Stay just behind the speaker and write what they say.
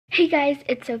Hey guys,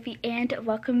 it's Sophie and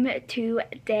welcome to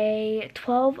day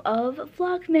 12 of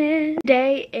Vlogmas.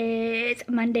 Today is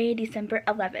Monday, December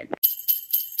 11th.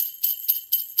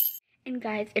 And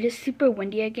guys, it is super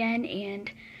windy again and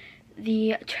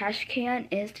the trash can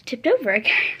is tipped over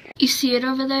again. You see it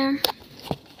over there?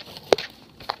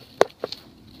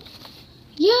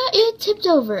 Yeah, it tipped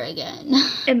over again.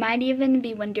 It might even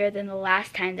be windier than the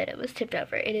last time that it was tipped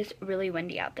over. It is really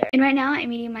windy out there. And right now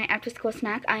I'm eating my after school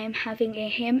snack. I am having a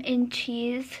ham and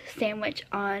cheese sandwich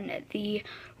on the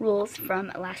rolls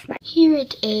from last night. Here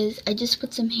it is. I just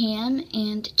put some ham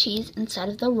and cheese inside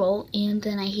of the roll and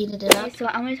then I heated it up. Okay, so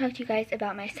I'm going to talk to you guys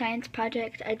about my science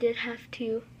project. I did have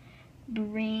to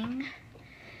bring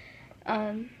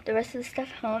the rest of the stuff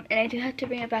home, and I do have to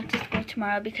bring it back to school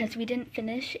tomorrow because we didn't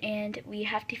finish and we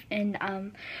have to, and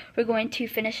we're going to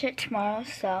finish it tomorrow,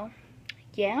 so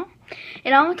yeah.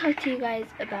 And I want to talk to you guys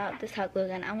about this hot glue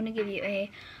gun. I want to give you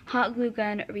a hot glue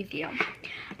gun review.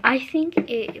 I think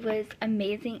it was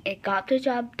amazing. It got the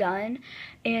job done,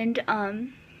 and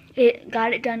it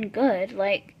got it done good.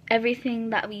 Like, everything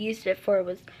that we used it for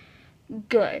was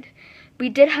good. We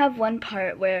did have one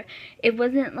part where it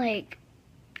wasn't like,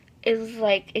 it was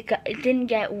like it didn't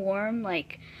get warm,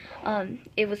 like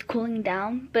it was cooling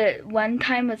down, but one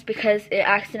time was because it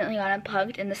accidentally got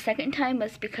unplugged and the second time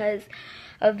was because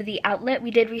of the outlet. We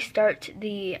did restart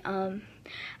the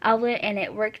outlet and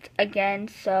it worked again,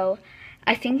 so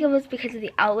I think it was because of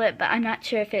the outlet, but I'm not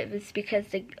sure if it was because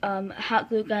the hot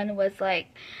glue gun was like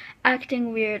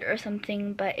acting weird or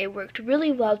something. But it worked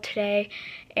really well today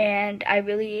and I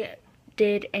really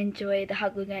did enjoy the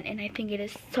hot glue gun, and I think it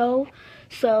is so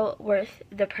worth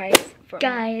the price.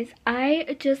 Guys,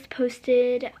 I just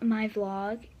posted my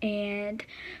vlog, and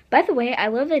by the way, I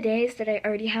love the days that I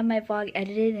already have my vlog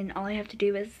edited and all I have to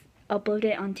do is upload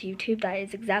it onto YouTube. That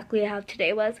is exactly how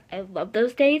today was. I love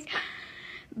those days.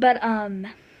 But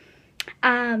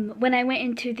when I went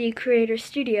into the creator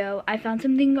studio, I found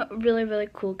something really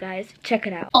cool, guys. Check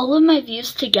it out. All of my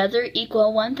views together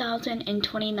equal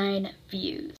 1,029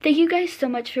 views. Thank you guys so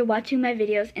much for watching my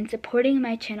videos and supporting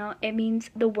my channel. It means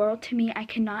the world to me. I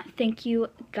cannot thank you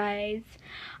guys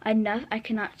enough. I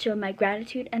cannot show my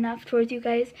gratitude enough towards you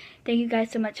guys. Thank you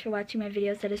guys so much for watching my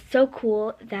videos. That is so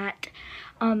cool that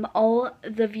all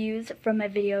the views from my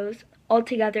videos all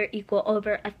together equal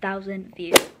over 1,000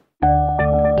 views.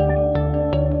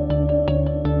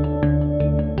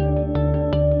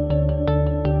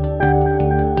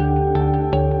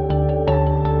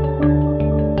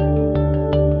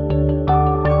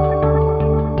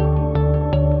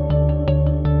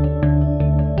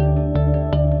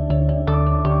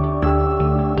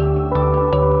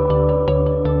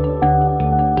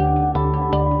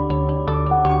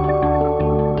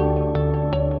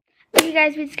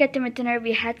 Guys, we just got done with dinner.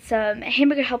 We had some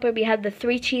hamburger helper. We had the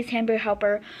 3 cheese hamburger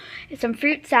helper, some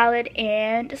fruit salad,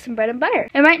 and some bread and butter.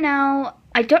 And right now,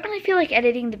 I don't really feel like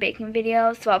editing the baking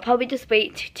video, so I'll probably just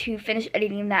wait to finish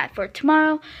editing that for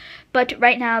tomorrow. But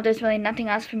right now, there's really nothing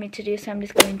else for me to do, so I'm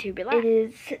just going to relax. It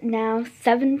is now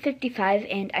 7:55,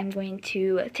 and I'm going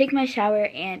to take my shower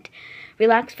and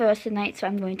relax for the rest of the night, so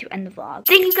I'm going to end the vlog.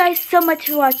 Thank you guys so much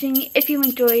for watching. If you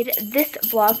enjoyed this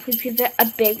vlog, please give it a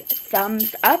big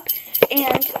thumbs up.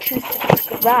 And to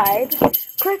subscribe,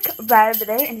 click right over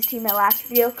there. And to see my last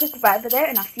video, click right over there.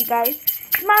 And I'll see you guys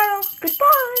tomorrow.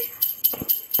 Goodbye!